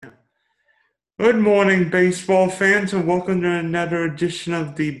Good morning, baseball fans, and welcome to another edition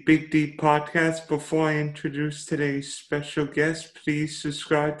of the Big D podcast. Before I introduce today's special guest, please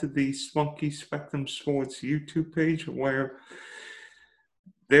subscribe to the Spunky Spectrum Sports YouTube page where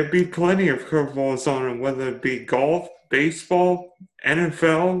there'll be plenty of curveballs on it, whether it be golf, baseball,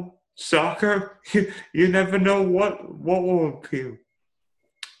 NFL, soccer. You never know what will appeal.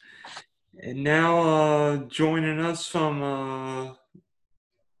 And now joining us from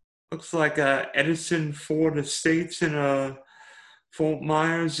looks like Edison, Florida States, in Fort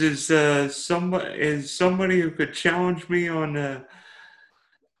Myers is somebody who could challenge me on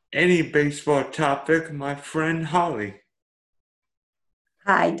any baseball topic. My friend Holly.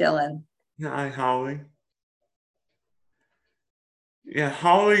 Hi, Dylan. Hi, Holly. Yeah,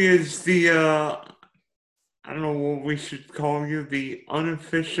 Holly is the I don't know what we should call you, the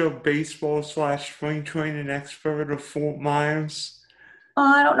unofficial baseball slash spring training expert of Fort Myers.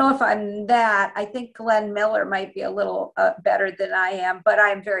 I don't know if I'm that. I think Glenn Miller might be a little better than I am, but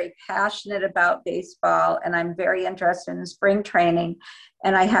I'm very passionate about baseball and I'm very interested in spring training.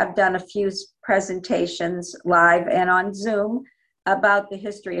 And I have done a few presentations live and on Zoom about the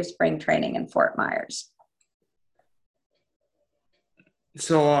history of spring training in Fort Myers.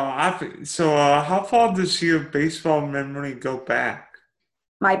 How far does your baseball memory go back?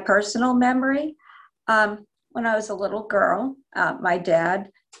 My personal memory, when I was a little girl, my dad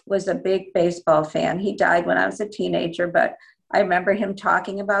was a big baseball fan. He died when I was a teenager, but I remember him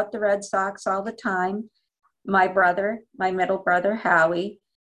talking about the Red Sox all the time. My brother, my middle brother, Howie,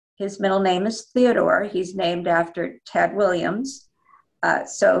 his middle name is Theodore. He's named after Ted Williams.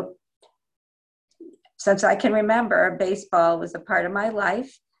 So since I can remember, baseball was a part of my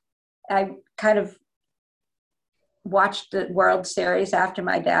life. I kind of watched the World Series after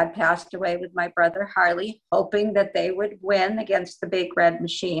my dad passed away with my brother Harley, hoping that they would win against the Big Red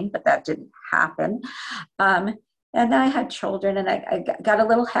Machine, but that didn't happen. And then I had children and I got a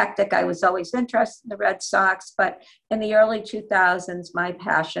little hectic. I was always interested in the Red Sox, but in the early 2000s, my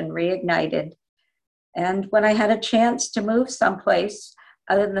passion reignited. And when I had a chance to move someplace,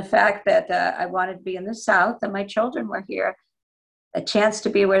 other than the fact that I wanted to be in the South and my children were here, a chance to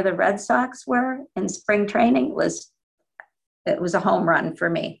be where the Red Sox were in spring training was a home run for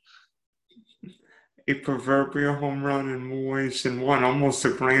me. A proverbial home run in more ways than one, almost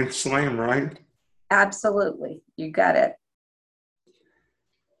a grand slam, right? Absolutely. You got it.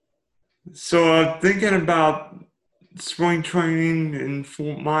 So, thinking about spring training in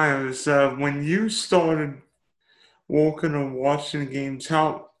Fort Myers, when you started walking or watching the games,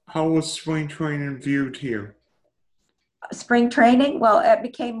 how was spring training viewed here? Spring training, well, it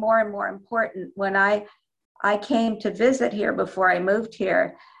became more and more important when I came to visit here before I moved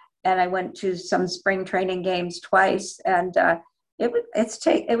here, and I went to some spring training games twice, and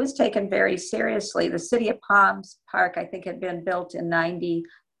it was taken very seriously. The city of Palms Park, I think, had been built in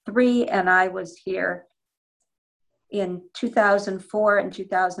 '93, and I was here in 2004 and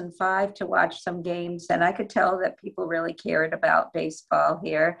 2005 to watch some games, and I could tell that people really cared about baseball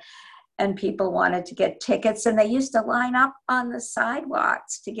here. And people wanted to get tickets, and they used to line up on the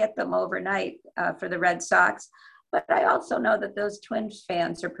sidewalks to get them overnight for the Red Sox. But I also know that those Twins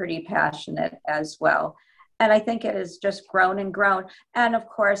fans are pretty passionate as well. And I think it has just grown and grown. And of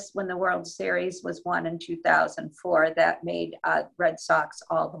course, when the World Series was won in 2004, that made Red Sox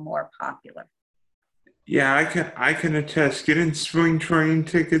all the more popular. Yeah, I can attest. Getting spring training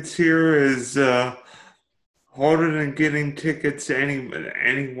tickets here is harder than getting tickets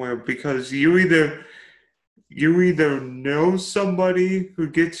anywhere because you either know somebody who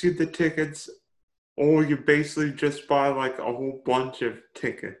gets you the tickets or you basically just buy like a whole bunch of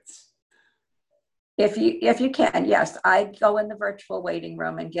tickets. If you can, yes, I go in the virtual waiting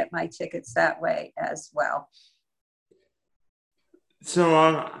room and get my tickets that way as well. So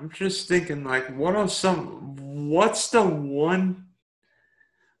I'm just thinking like what's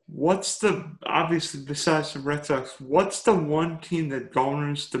the obviously besides the Red Sox, what's the one team that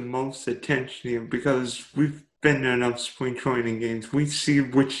garners the most attention here? Because we've been to enough spring training games. We see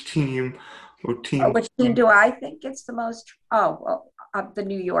which team or teams. Which team do I think gets the most? Oh, well, the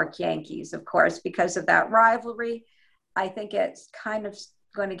New York Yankees, of course, because of that rivalry. I think it's kind of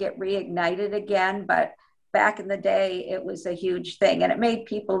going to get reignited again, but back in the day, it was a huge thing and it made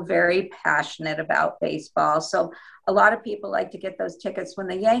people very passionate about baseball. So a lot of people like to get those tickets when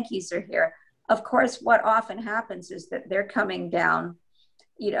the Yankees are here. Of course, what often happens is that they're coming down,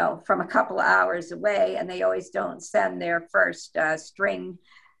 from a couple of hours away, and they always don't send their first string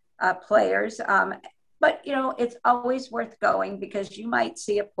players. But it's always worth going because you might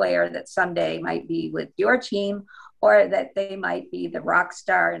see a player that someday might be with your team or that they might be the rock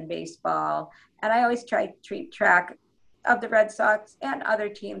star in baseball. And I always try to keep track of the Red Sox and other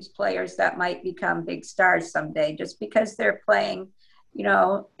teams' players that might become big stars someday, just because they're playing,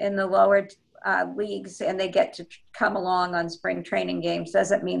 in the lower leagues and they get to come along on spring training games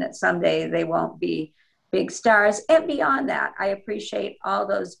doesn't mean that someday they won't be big stars. And beyond that, I appreciate all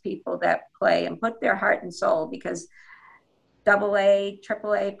those people that play and put their heart and soul, because AA,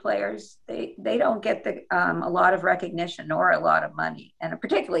 AAA players, they don't get a lot of recognition or a lot of money, and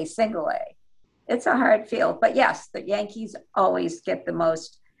particularly single A. It's a hard field. But yes, the Yankees always get the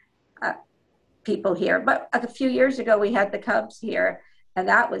most people here. But a few years ago, we had the Cubs here, and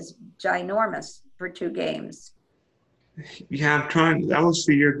that was ginormous for 2 games. Yeah, that was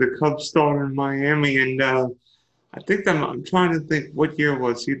the year the Cubs started in Miami, and I think I'm trying to think what year it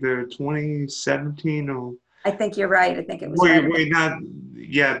was, either 2017 or. I think you're right. I think it was.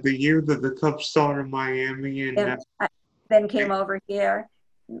 The year that the Cubs started in Miami, and then came over here.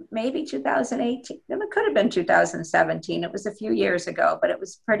 Maybe 2018. It could have been 2017. It was a few years ago, but it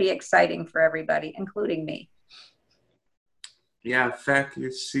was pretty exciting for everybody, including me. Yeah, in fact, you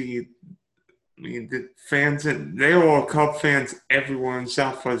see, the fans, they were all Cub fans everywhere in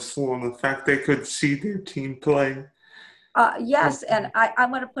Southwest Florida. The fact they could see their team play. Yes, and I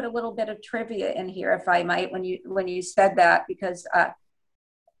want to put a little bit of trivia in here, if I might, when you said that, because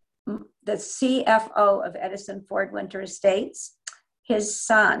the CFO of Edison Ford Winter Estates, his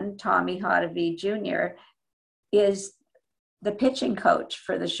son, Tommy Hotovy Jr., is the pitching coach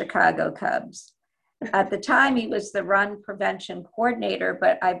for the Chicago Cubs. At the time, he was the run prevention coordinator,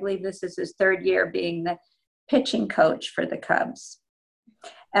 but I believe this is his 3rd year being the pitching coach for the Cubs.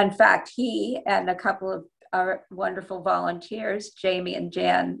 In fact, he and a couple of our wonderful volunteers, Jamie and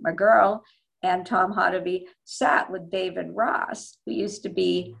Jan McGurl and Tom Hotovy, sat with David Ross, who used to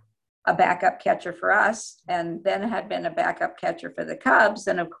be a backup catcher for us and then had been a backup catcher for the Cubs,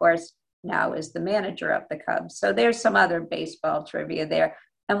 and of course now is the manager of the Cubs. So there's some other baseball trivia there.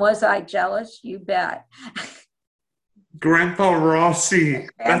 And was I jealous? You bet. Grandpa Rossi.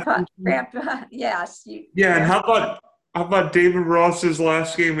 Grandpa, yes. And how about David Ross's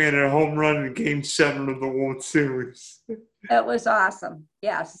last game? He had a home run in Game 7 of the World Series. It was awesome.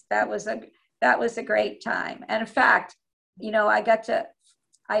 Yes, that was a great time. And in fact,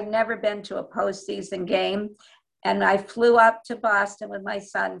 I've never been to a postseason game, and I flew up to Boston with my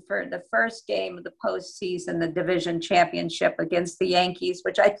son for the first game of the postseason, the division championship against the Yankees,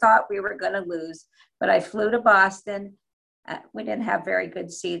 which I thought we were going to lose. But I flew to Boston. We didn't have very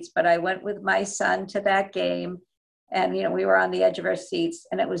good seats, but I went with my son to that game, and we were on the edge of our seats,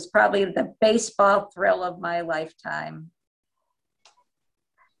 and it was probably the baseball thrill of my lifetime.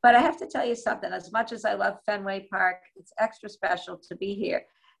 But I have to tell you something. As much as I love Fenway Park, it's extra special to be here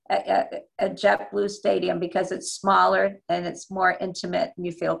at JetBlue Stadium, because it's smaller and it's more intimate and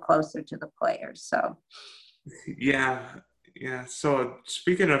you feel closer to the players. So yeah. So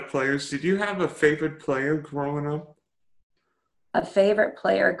speaking of players, did you have a favorite player growing up? A favorite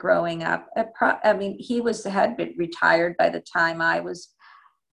player growing up? He had been retired by the time I was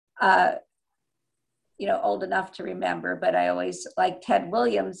old enough to remember, but I always liked Ted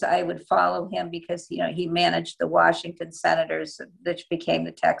Williams. I would follow him because, he managed the Washington Senators, which became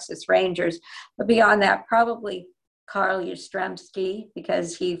the Texas Rangers. But beyond that, probably Carl Yastrzemski,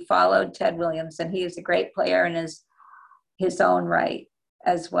 because he followed Ted Williams, and he is a great player in his own right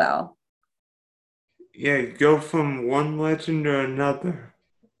as well. Yeah, you go from one legend to another.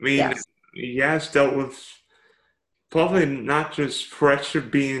 Yes. He has dealt with probably not just pressure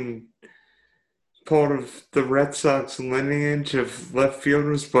being part of the Red Sox lineage of left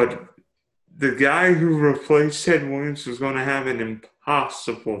fielders, but the guy who replaced Ted Williams was going to have an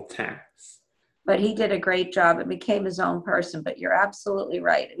impossible task. But he did a great job and became his own person. But you're absolutely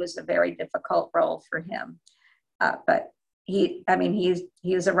right. It was a very difficult role for him. But he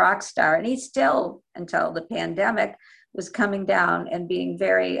was a rock star, and he still, until the pandemic, was coming down and being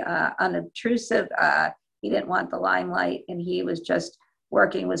very unobtrusive. He didn't want the limelight, and he was just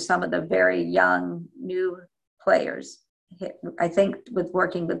working with some of the very young new players, I think, with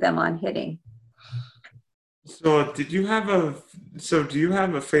working with them on hitting. So do you have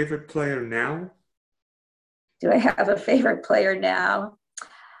a favorite player now? Do I have a favorite player now?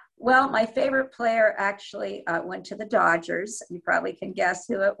 Well, my favorite player actually went to the Dodgers. You probably can guess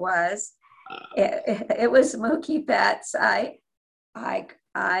who it was. It was Mookie Betts. I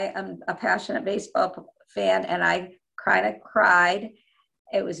am a passionate baseball fan, and I kind of cried.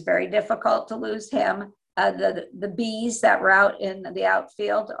 It was very difficult to lose him. The Bees that were out in the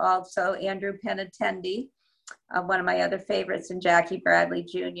outfield, also Andrew Benintendi, One of my other favorites, and Jackie Bradley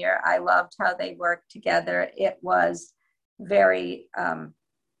Jr. I loved how they worked together. It was very,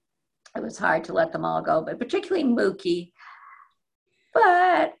 it was hard to let them all go, but particularly Mookie.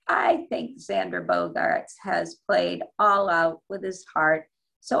 But I think Xander Bogaerts has played all out with his heart.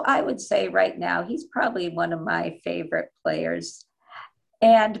 So I would say right now, he's probably one of my favorite players.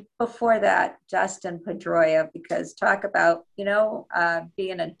 And before that, Justin Pedroia, because talk about,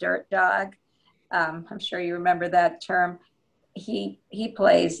 being a dirt dog. I'm sure you remember that term. He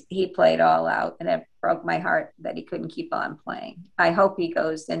played all out, and it broke my heart that he couldn't keep on playing. I hope he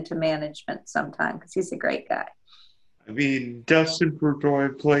goes into management sometime because he's a great guy. I mean, Dustin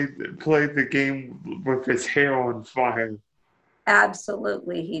Pedroia played the game with his hair on fire.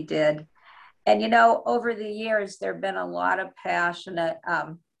 Absolutely, he did. And over the years, there have been a lot of passionate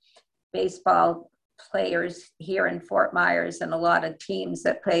baseball players here in Fort Myers, and a lot of teams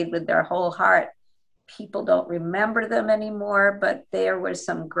that played with their whole heart. People don't remember them anymore, but there were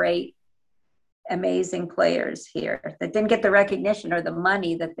some great, amazing players here that didn't get the recognition or the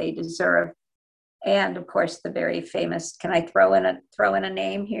money that they deserve. And of course, the very famous, can I throw in a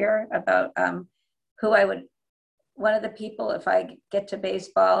name here about who I would, one of the people, if I get to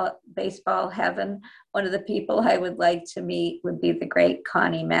baseball heaven, one of the people I would like to meet would be the great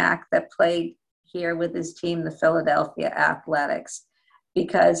Connie Mack that played here with his team, the Philadelphia Athletics,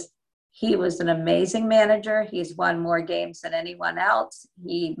 because he was an amazing manager. He's won more games than anyone else.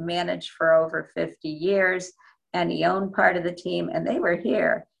 He managed for over 50 years, and he owned part of the team, and they were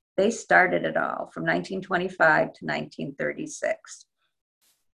here. They started it all from 1925 to 1936.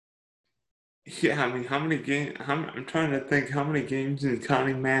 Yeah, I mean, how many games? I'm trying to think how many games did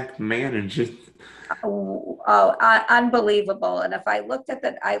Connie Mack manage? Unbelievable. And if I looked at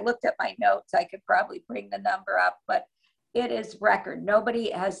my notes, I could probably bring the number up, but it is record.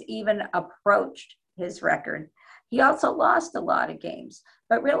 Nobody has even approached his record. He also lost a lot of games,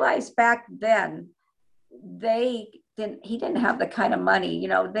 but realize back then he didn't have the kind of money,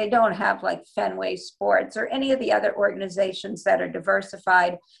 they don't have like Fenway Sports or any of the other organizations that are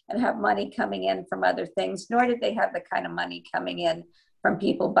diversified and have money coming in from other things, nor did they have the kind of money coming in from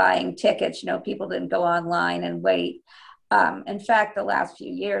people buying tickets. People didn't go online and wait. In fact, the last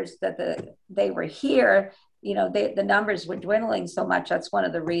few years that they were here, the numbers were dwindling so much. That's one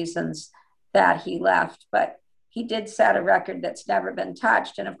of the reasons that he left. But he did set a record that's never been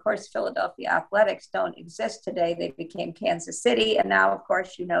touched. And of course, Philadelphia Athletics don't exist today. They became Kansas City. And now, of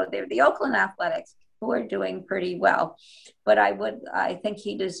course, they're the Oakland Athletics, who are doing pretty well. But I think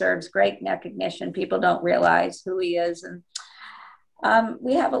he deserves great recognition. People don't realize who he is. And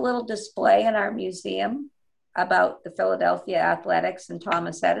we have a little display in our museum about the Philadelphia Athletics and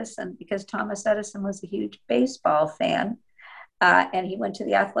Thomas Edison, because Thomas Edison was a huge baseball fan, and he went to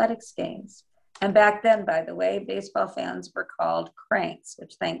the athletics games. And back then, by the way, baseball fans were called cranks,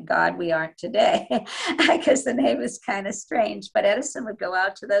 which thank God we aren't today, because the name is kind of strange. But Edison would go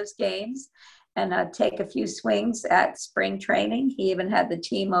out to those games and take a few swings at spring training. He even had the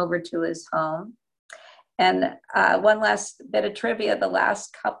team over to his home. And one last bit of trivia, the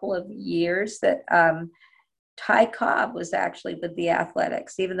last couple of years that Ty Cobb was actually with the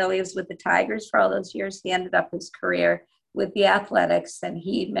Athletics. Even though he was with the Tigers for all those years, he ended up his career with the Athletics, and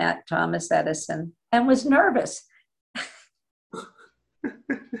he met Thomas Edison and was nervous.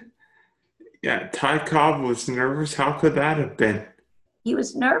 Yeah, Ty Cobb was nervous. How could that have been? He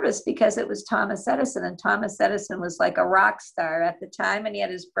was nervous because it was Thomas Edison, and Thomas Edison was like a rock star at the time, and he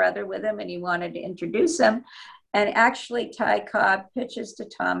had his brother with him, and he wanted to introduce him. And actually, Ty Cobb pitches to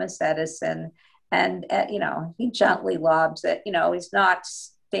Thomas Edison, and he gently lobs it. He's not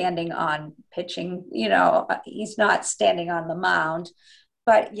standing on pitching, he's not standing on the mound,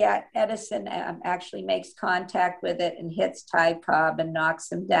 but yet Edison actually makes contact with it and hits Ty Cobb and knocks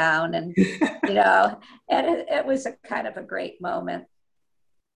him down. And, and it was a kind of a great moment.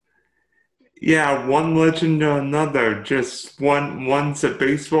 Yeah, one legend to another. Just one's a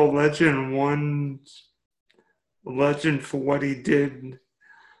baseball legend, one's a legend for what he did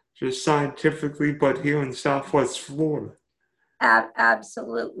just scientifically, but here in Southwest Florida.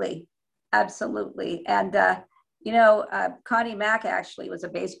 Absolutely. And, Connie Mack actually was a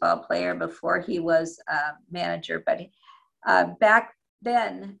baseball player before he was a manager. But back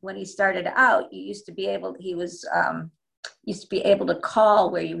then, when he started out, he used to be able to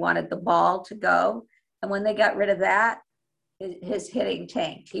call where you wanted the ball to go. And when they got rid of that, his hitting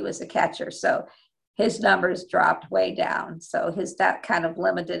tanked. He was a catcher. So his numbers dropped way down. So that kind of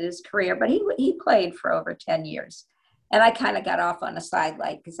limited his career. But he played for over 10 years. And I kind of got off on a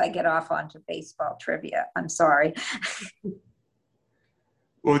sidelight because I get off onto baseball trivia. I'm sorry.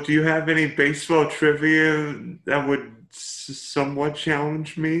 Well, do you have any baseball trivia that would somewhat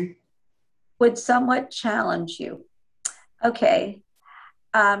challenge me? Would somewhat challenge you. Okay.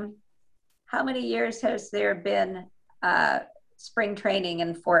 Um, how many years has there been spring training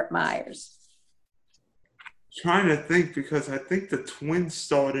in Fort Myers? Trying to think because I think the Twins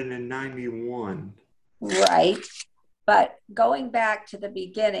started in '91. Right. But going back to the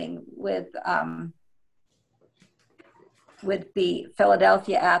beginning with the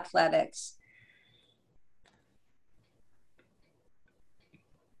Philadelphia Athletics,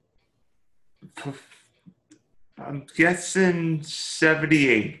 I'm guessing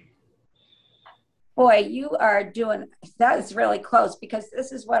 '78. boy, you are doing that is really close because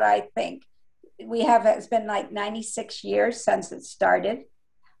this is what I think. It's been like 96 years since it started,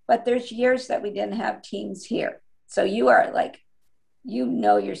 but there's years that we didn't have teams here. So you are like, you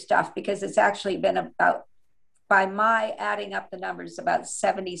know your stuff because it's actually been about, by my adding up the numbers, about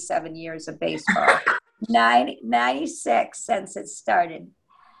 77 years of baseball. 96 since it started.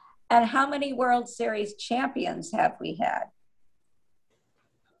 And how many World Series champions have we had?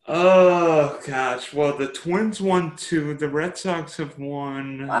 Oh gosh. Well, the Twins won two. The Red Sox have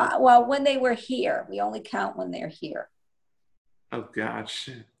won. Well, when they were here, we only count when they're here. Oh gosh.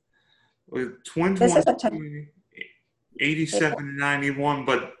 Well, Twins This won is a time 87 and 91,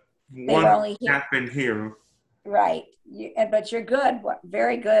 but they were one only here, happened here. right? But you're good,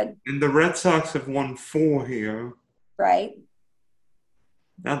 very good, And the Red Sox have won four here. right?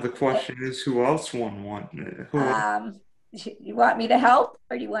 Now the question is, who else won one? Who else? Um, you want me to help,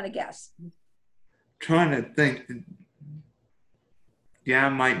 or do you want to guess? Trying to think. Yeah, I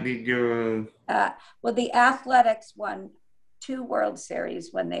might need your. Uh, well, the Athletics won two World Series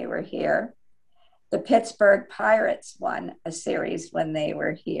when they were here. The Pittsburgh Pirates won a series when they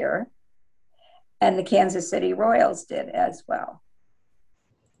were here, and the Kansas City Royals did as well.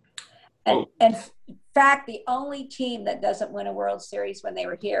 And Oh, in fact, the only team that doesn't win a World Series when they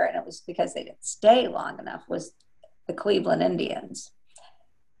were here, and it was because they didn't stay long enough, was the Cleveland Indians.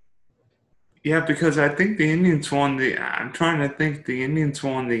 yeah, because I think the Indians won the. I'm trying to think. The Indians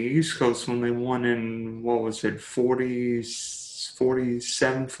won the East Coast when they won in what was it, 40,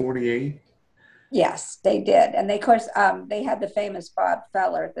 47, 48. Yes, they did. And they, of course, they had the famous Bob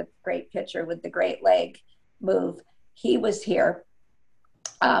Feller, the great pitcher with the great leg move. He was here,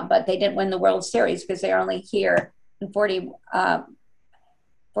 but they didn't win the World Series because they're only here in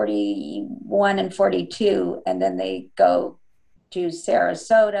 41 and 42. And then they go to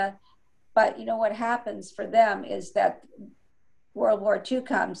Sarasota. But you know what happens for them is that World War II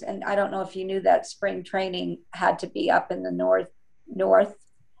comes, and I don't know if you knew that spring training had to be up in the north,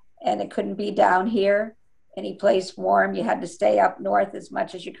 and it couldn't be down here. Any place warm, you had to stay up north as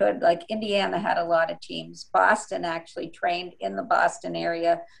much as you could. Like Indiana had a lot of teams. Boston actually trained in the Boston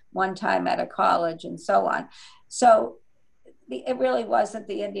area one time at a college, and so on. So it really wasn't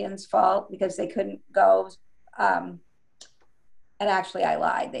the Indians' fault because they couldn't go. Um, and actually, I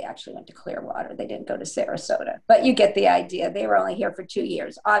lied. They actually went to Clearwater. They didn't go to Sarasota. But you get the idea. They were only here for 2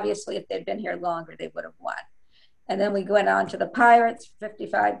 years. Obviously, if they'd been here longer, they would have won. And then we went on to the Pirates,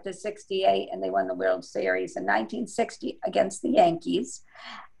 55 to 68, and they won the World Series in 1960 against the Yankees.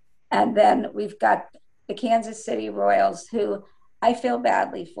 And then we've got the Kansas City Royals, who I feel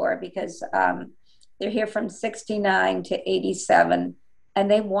badly for because they're here from 69 to 87, and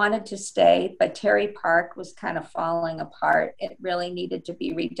they wanted to stay, but Terry Park was kind of falling apart. It really needed to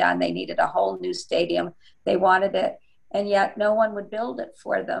be redone. They needed a whole new stadium. They wanted it, and yet no one would build it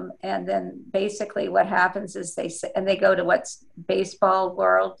for them. And then basically what happens is they go to what's Baseball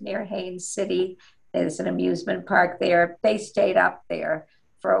World near Haines City. There's an amusement park there. They stayed up there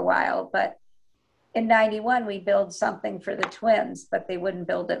for a while, but in 91 we built something for the Twins, but they wouldn't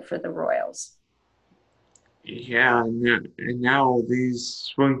build it for the Royals. Yeah, and now these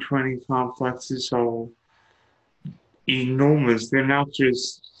spring training complexes are enormous. They're not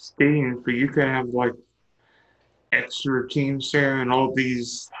just stadiums, but you can have like extra teams there and all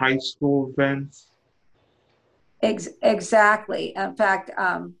these high school events. Exactly. In fact,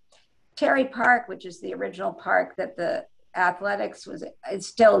 Terry Park, which is the original park that the athletics was, is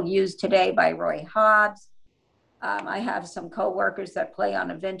still used today by Roy Hobbs. I have some coworkers that play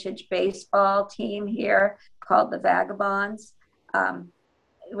on a vintage baseball team here called the Vagabonds,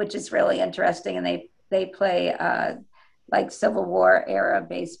 which is really interesting. And they play like Civil War era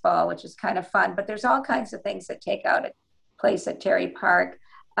baseball, which is kind of fun. But there's all kinds of things that take out a place at Terry Park.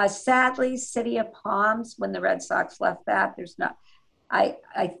 Sadly, City of Palms, when the Red Sox left that, there's not.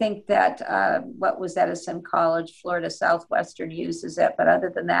 I think that what was Edison College, Florida Southwestern uses it, but other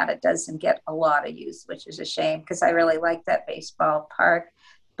than that, it doesn't get a lot of use, which is a shame because I really liked that baseball park,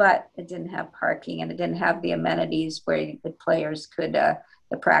 but it didn't have parking and it didn't have the amenities where the players could.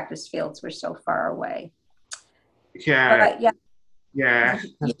 The practice fields were so far away. Yeah, But yeah, yeah.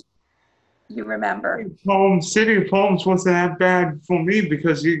 you remember. City of Palms wasn't that bad for me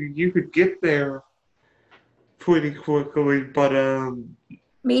because you could get there pretty quickly, but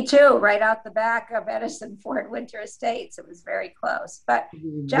Me too, right out the back of Edison Ford Winter Estates. It was very close. But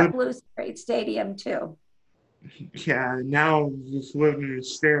JetBlue's a great stadium too. yeah, now just living in a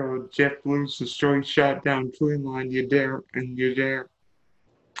stereo, JetBlue's a straight shot down tree line. You're there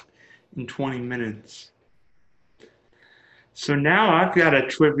in 20 minutes. So now I've got a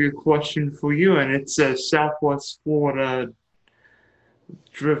trivia question for you, and it's Southwest Florida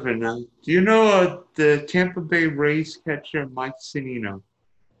driven. Do you know the Tampa Bay Rays catcher Mike Sannino?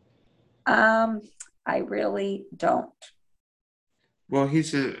 I really don't. Well,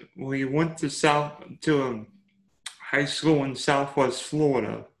 he went to high school in Southwest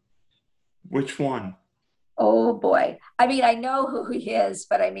Florida. Which one? Oh boy. I mean, I know who he is,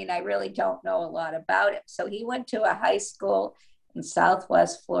 but I mean, I really don't know a lot about him. So he went to a high school in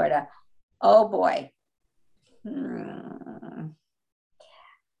Southwest Florida. Oh boy. Hmm.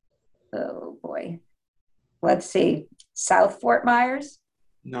 Oh boy. Let's see. South Fort Myers?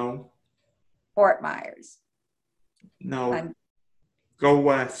 No, Fort Myers. no. I'm Go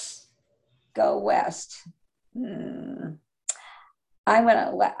west. go west. Hmm. I'm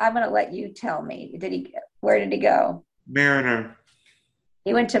gonna let you tell me. Where did he go? Mariner.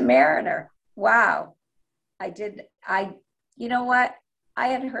 He went to Mariner. Wow. I did I you know what? I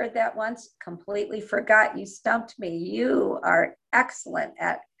had heard that once, completely forgot. You stumped me. You are excellent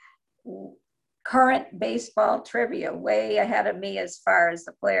at current baseball trivia, way ahead of me as far as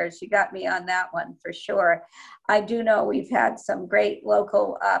the players. You got me on that one for sure. I do know we've had some great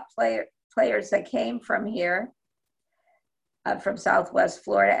local players that came from here, from Southwest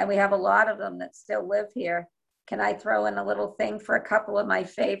Florida, and we have a lot of them that still live here. Can I throw in a little thing for a couple of my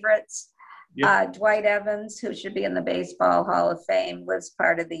favorites? Yep. Dwight Evans, who should be in the Baseball Hall of Fame, lives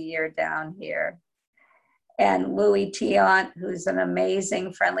part of the year down here. And Louis Tiant, who's an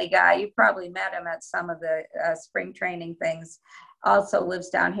amazing, friendly guy. You probably met him at some of the spring training things, also lives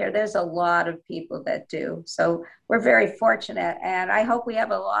down here. There's a lot of people that do. So we're very fortunate. And I hope we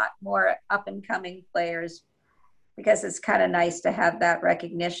have a lot more up and coming players because it's kind of nice to have that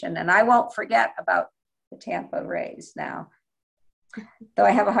recognition. And I won't forget about the Tampa Rays now, though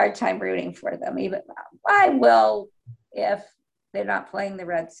I have a hard time rooting for them. Even I will if they're not playing the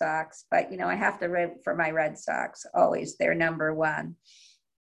Red Sox, but you know, I have to root for my Red Sox always. They're number one.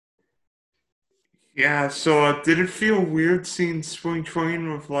 Yeah, so did it feel weird seeing spring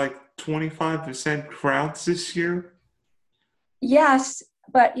training with like 25% crowds this year? Yes,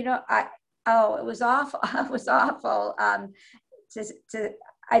 but you know, it was awful. It was awful. To, to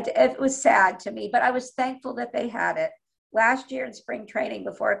it was sad to me, but I was thankful that they had it last year in spring training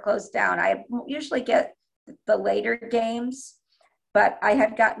before it closed down. I usually get the later games, but I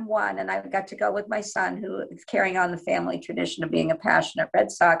had gotten one, and I got to go with my son, who is carrying on the family tradition of being a passionate Red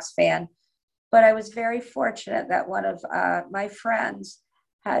Sox fan. But I was very fortunate that one of my friends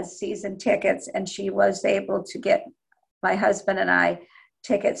has season tickets, and she was able to get my husband and I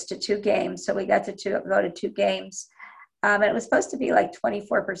tickets to two games. So we got to go to two games. And it was supposed to be like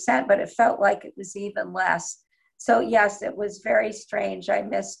 24%, but it felt like it was even less. So yes, it was very strange. I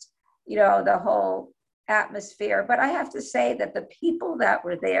missed, you know, the whole atmosphere. But I have to say that the people that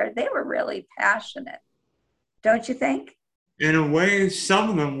were there, they were really passionate. Don't you think? In a way, some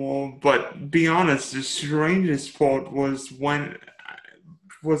of them will, but be honest, the strangest part was when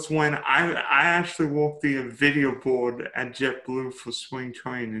I actually walked the video board at JetBlue for spring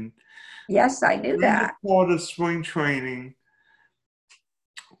training. Yes, I knew The that. part of spring training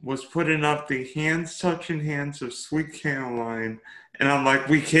was putting up the hands touching hands of Sweet Caroline, and I'm like,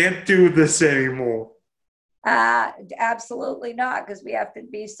 we can't do this anymore. Absolutely not, because we have to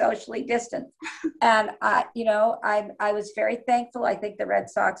be socially distant. And you know, I was very thankful. I think the Red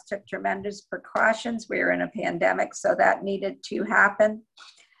Sox took tremendous precautions. We were in a pandemic, so that needed to happen.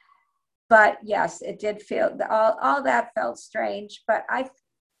 But yes, it did feel all that felt strange. But I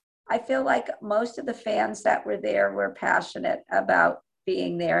feel like most of the fans that were there were passionate about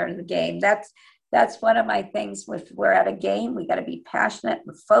being there in the game. That's one of my things. If we're at a game, we got to be passionate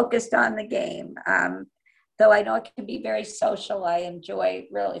and focused on the game. Though I know it can be very social, I enjoy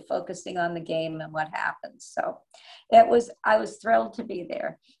really focusing on the game and what happens. So I was thrilled to be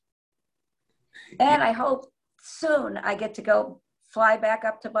there. And I hope soon I get to go fly back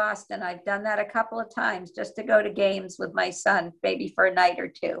up to Boston. I've done that a couple of times just to go to games with my son, maybe for a night or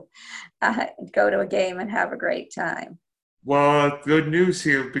two. Go to a game and have a great time. Well, good news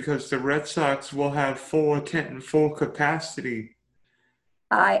here because the Red Sox will have full capacity.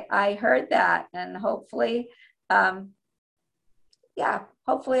 I heard that, and hopefully, um, yeah,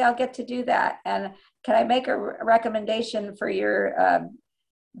 hopefully I'll get to do that. And can I make a recommendation for your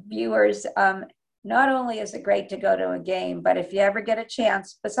viewers? Not only is it great to go to a game, but if you ever get a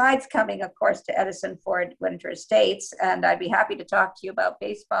chance, besides coming, of course, to Edison Ford Winter Estates, and I'd be happy to talk to you about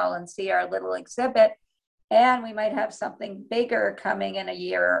baseball and see our little exhibit, and we might have something bigger coming in a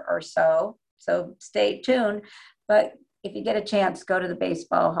year or so. So stay tuned. But if you get a chance, go to the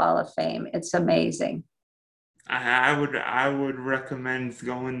Baseball Hall of Fame. It's amazing. I would recommend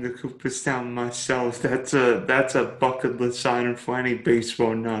going to Cooperstown myself. That's a bucket list item for any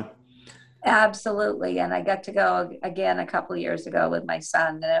baseball nut. Absolutely. And I got to go again a couple of years ago with my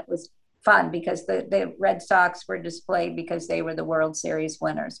son, and it was fun because the Red Sox were displayed because they were the World Series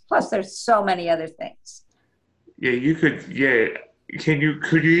winners. Plus, there's so many other things. Yeah, you could. Yeah,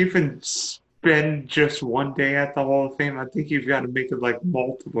 could you even spend just one day at the Hall of Fame? I think you've got to make it like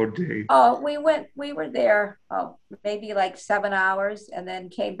multiple days. Oh, we were there, maybe like 7 hours and then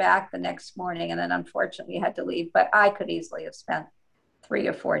came back the next morning. And then unfortunately had to leave, but I could easily have spent 3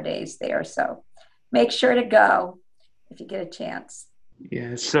 or 4 days there. So make sure to go if you get a chance.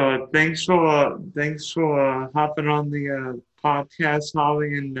 Yeah. So thanks for hopping on the podcast,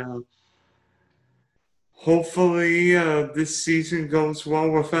 Holly, and hopefully this season goes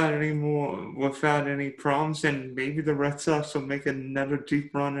well without any problems, and maybe the Red Sox will make another deep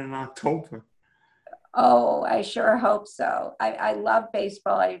run in October. Oh, I sure hope so. I love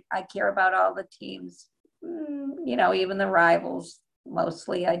baseball. I care about all the teams, even the rivals,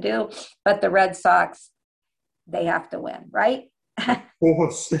 mostly I do. But the Red Sox, they have to win, right? Of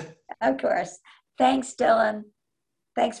course. Of course. Thanks, Dylan.